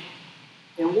on me."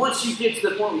 And once you get to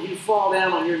the point where you fall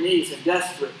down on your knees in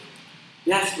desperate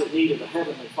need of a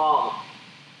Heavenly Father,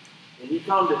 and you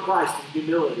come to Christ in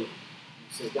humility, you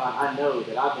say, "God, I know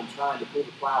that I've been trying to pull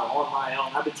the plow on my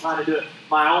own. I've been trying to do it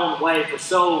my own way for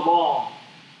so long.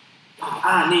 God,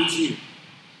 I need You."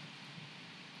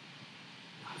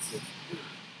 God says,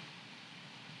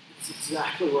 "That's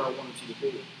exactly where I wanted you to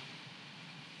be.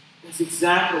 That's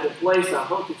exactly the place I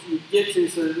hope that you would get to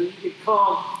so that you could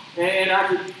come and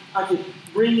I could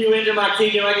bring you into my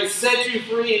kingdom. I could set you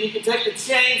free and you could take the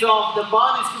chains off and the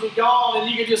bondage can be gone and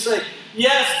you could just say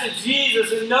yes to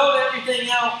Jesus and no to everything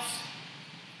else."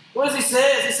 What does He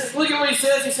say? He says, look at what He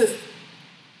says. He says,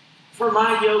 "For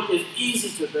my yoke is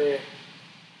easy to bear."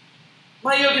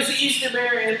 My yoke is easy to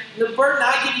bear and the burden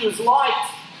I give you is light.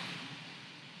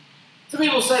 Some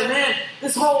people say, "Man,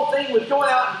 this whole thing with going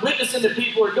out and witnessing to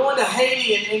people or going to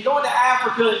Haiti and going to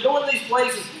Africa and going to these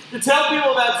places to tell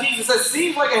people about Jesus, that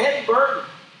seems like a heavy burden.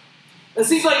 It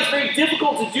seems like it's very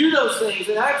difficult to do those things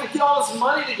and I have to get all this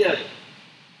money together."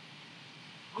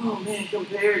 Oh man,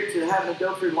 compared to having to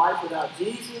go through life without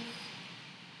Jesus,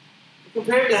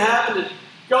 compared to having to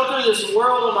go through this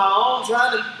world on my own,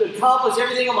 trying to accomplish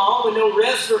everything on my own with no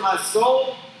rest for my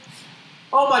soul.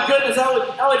 Oh my goodness, I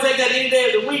would take that any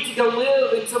day of the week to go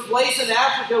live in some place in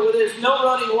Africa where there's no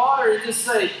running water and just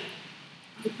say,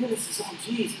 "My dependence is on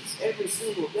Jesus every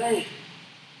single day."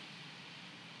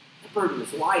 That burden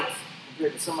is light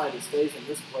compared to somebody that stays in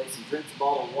this place and drinks a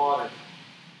bottle of water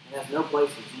and has no place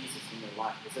for Jesus in their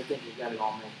life because they think they've got it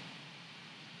all made.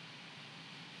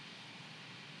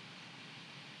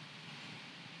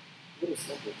 What a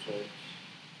simple church.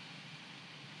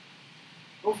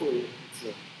 Hopefully it's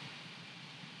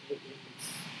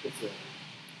a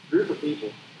group of people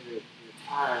that are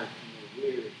tired and they're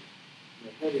weary and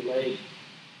they're heavy laden.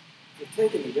 They've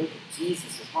taken the yoke of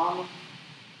Jesus upon them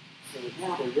so that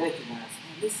now they recognize,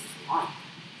 man, this is life.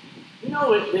 You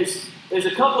know, there's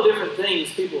a couple different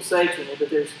things people say to me, but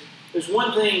there's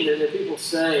one thing that people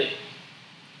say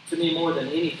to me more than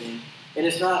anything, and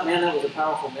it's not, man, that was a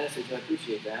powerful message. I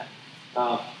appreciate that.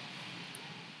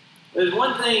 There's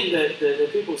one thing that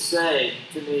people say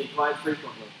to me quite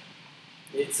frequently.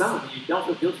 Some of you don't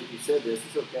feel guilty if you said this.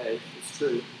 It's okay. It's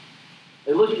true.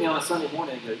 They look at me on a Sunday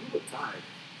morning and go, you look tired.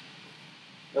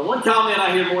 The one comment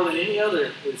I hear more than any other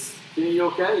is, Jimmy, you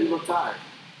okay? You look tired.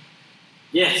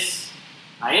 Yes,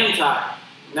 I am tired.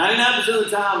 99% of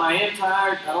the time, I am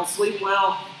tired. I don't sleep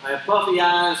well. I have puffy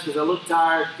eyes because I look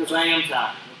tired because I am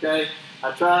tired. Okay?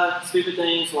 I try stupid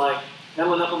things like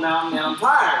pedaling up a mountain and I'm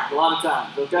tired a lot of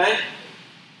times. Okay?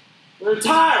 We're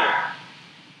tired.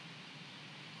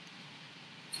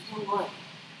 But you know what?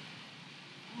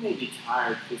 I may be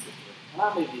tired physically. And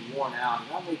I may be worn out.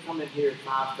 And I may come in here at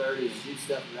 5:30 and do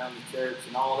stuff around the church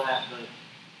and all that. But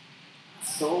my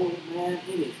soul, man,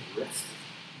 it is rested.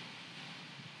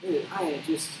 I am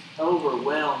just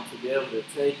overwhelmed to be able to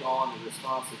take on the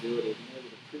responsibility, to be able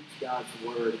to preach God's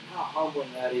word, and how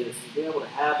humbling that is to be able to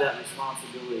have that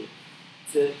responsibility,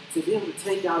 to be able to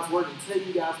take God's word and tell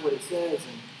you guys what it says,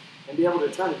 and be able to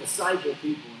try to disciple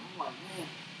people. And I'm like,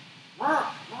 man,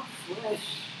 my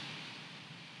flesh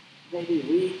may be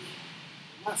weak,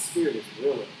 but my spirit is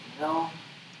willing, you know?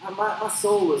 My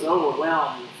soul is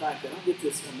overwhelmed with the fact that I get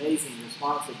this amazing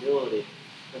responsibility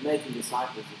of making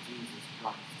disciples of Jesus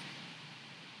Christ.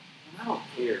 And I don't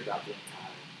care about being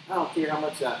tired. I don't care how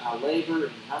much I labor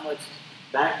and how much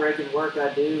back-breaking work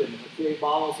I do and carry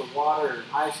bottles of water or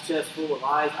ice chest full of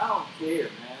ice. I don't care,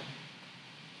 man.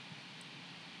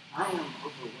 I am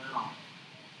overwhelmed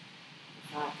with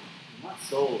the fact that my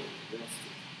soul is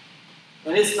rested.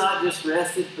 And it's not just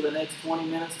rested for the next 20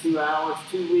 minutes, 2 hours,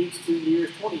 2 weeks, 2 years,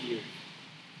 20 years.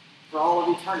 For all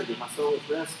of eternity, my soul is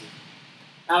rested.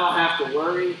 I don't have to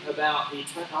worry about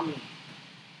eternity.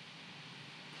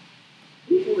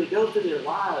 People that go through their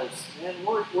lives, man,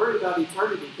 worry about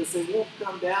eternity because they won't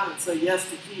come down and say yes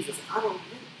to Jesus. I don't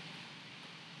get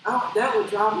it. That would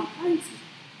drive me crazy.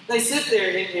 They sit there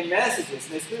in messages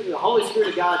and the Holy Spirit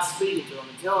of God speaking to them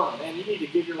and telling them, man, you need to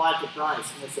give your life to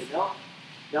Christ. And they say, no,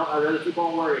 I'd rather keep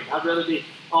on worrying. I'd rather be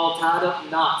all tied up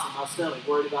in knots in my stomach,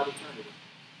 worried about eternity.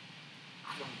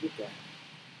 I don't get that.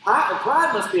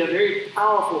 Pride must be a very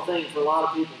powerful thing for a lot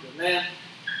of people. But man,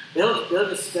 they'll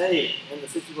just stay in the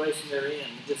situation they're in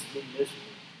and just be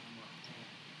miserable.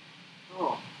 I'm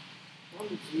like, man, come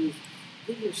to Jesus.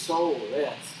 Give your soul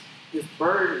rest. His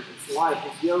burden is light.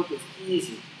 His yoke is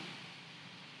easy.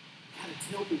 We got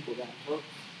to tell people that, folks.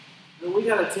 I mean, we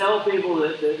got to tell people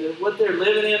that what they're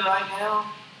living in right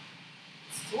now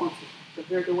is torture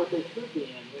compared to what they could be in.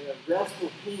 A restful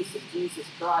peace of Jesus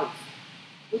Christ.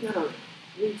 We got to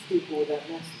reach people with that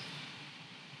message.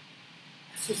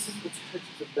 That's what Simple Church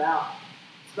is about.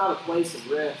 It's not a place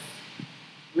of rest.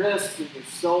 Rest in your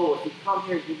soul. If you come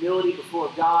here in humility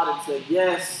before God and say,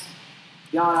 yes,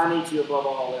 God, I need you above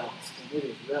all else, then it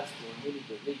is restful, and we need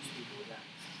to reach people with that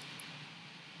message.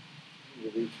 We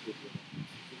need to reach people with that message.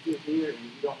 If you're here and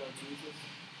you don't know Jesus,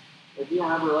 if you don't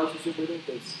have a relationship with Him,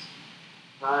 because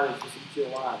pride has just eat you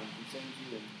alive and consumes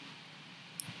you, and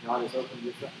God has opened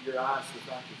your eyes to the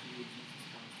fact that you need Jesus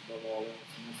Christ above all else.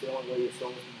 And that's the only way your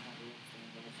soul is going to have a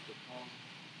understand unless you come.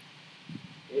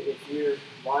 If your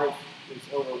life is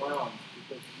overwhelmed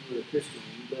because you're a Christian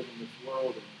and you live in this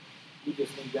world and you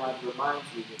just need God to remind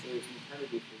you that there's an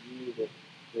eternity for you, that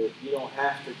you don't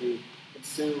have to be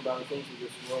consumed by the things of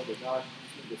this world, but God, you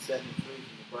just need to set me free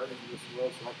from the burden of this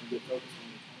world so I can get focused on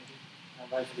eternity. I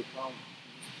invite you to come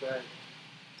and just pray.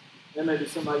 There may be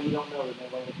somebody you don't know that may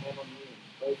lay a hand on you and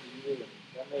pray for you, and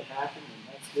that may happen,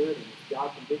 and that's good. And if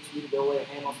God convicts you to go lay a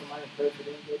hand on somebody and pray for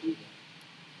them, go do that.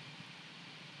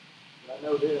 But I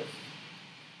know this,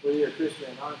 whether you're a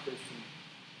Christian or non-Christian,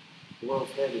 the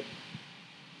world's heavy.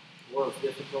 The world's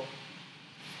difficult.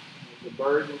 The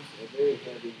burdens are very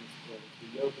heavy in this place. The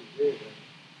yoke is very heavy.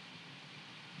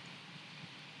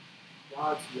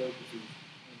 God's yoke is easy,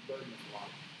 and the burden is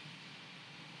light.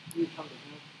 You come to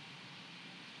Him.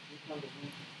 You come to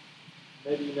Him.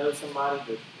 Maybe you know somebody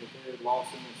that they're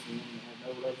lost in their sin and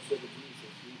have no relationship with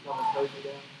Jesus. You come and pray for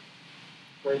them.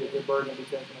 Pray that their burden will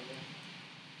be taken away.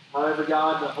 However,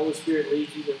 God, the Holy Spirit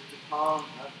leads you to come,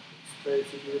 I just pray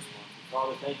that you be responsive.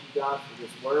 Father, thank you, God, for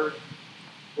this word.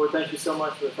 Lord, thank you so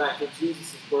much for the fact that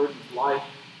Jesus' burden is light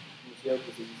and his yoke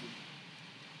is easy.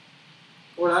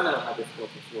 Lord, I know how difficult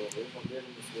this world is. I live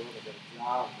in this world. I've got a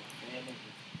job, I've got a family, I've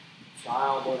got a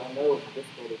child. Lord, I know how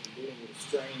difficult it can be and what a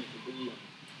strain it can be. And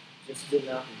just getting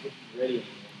up and getting ready in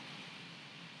the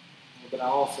morning. But I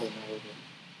also know that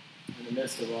in the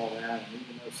midst of all that, and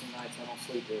even though some nights I don't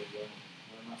sleep very well,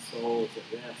 my soul is at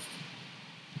rest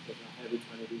because I have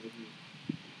eternity with you.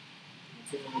 And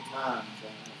too many times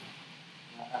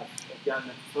I've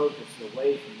gotten focused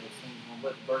away from those things and I've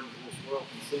let the burdens of this world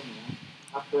consume me.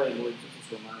 I pray, Lord, you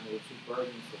just remind me that your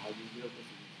burdens are how you yoke us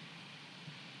easy.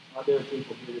 There are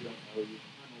people here that don't know you.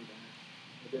 I know that.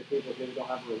 There are people here that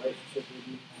don't have a relationship with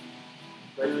you.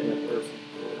 Pray for that person.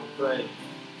 Lord, I pray,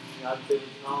 God, that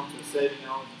you come to a saving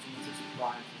knowledge of Jesus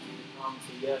Christ. You come and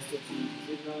say yes to Jesus.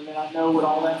 Even though they may not know what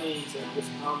all that means, they just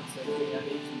come and say, hey, I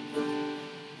need Jesus.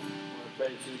 Lord, I pray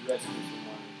that you would rescue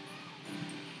somebody.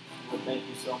 Lord, thank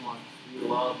you so much for your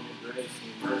love and your grace and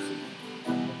your mercy.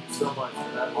 Thank you so much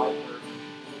for that light burden.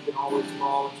 You can always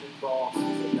fall at your cross and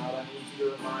say, God, I need you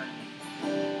to remind me.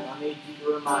 I need you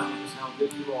to remind me just how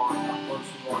good you are and how close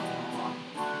you are to my life.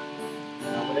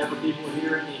 Now, whatever people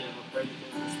here in need of, I pray that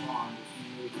they respond as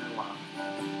you move in their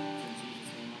lives.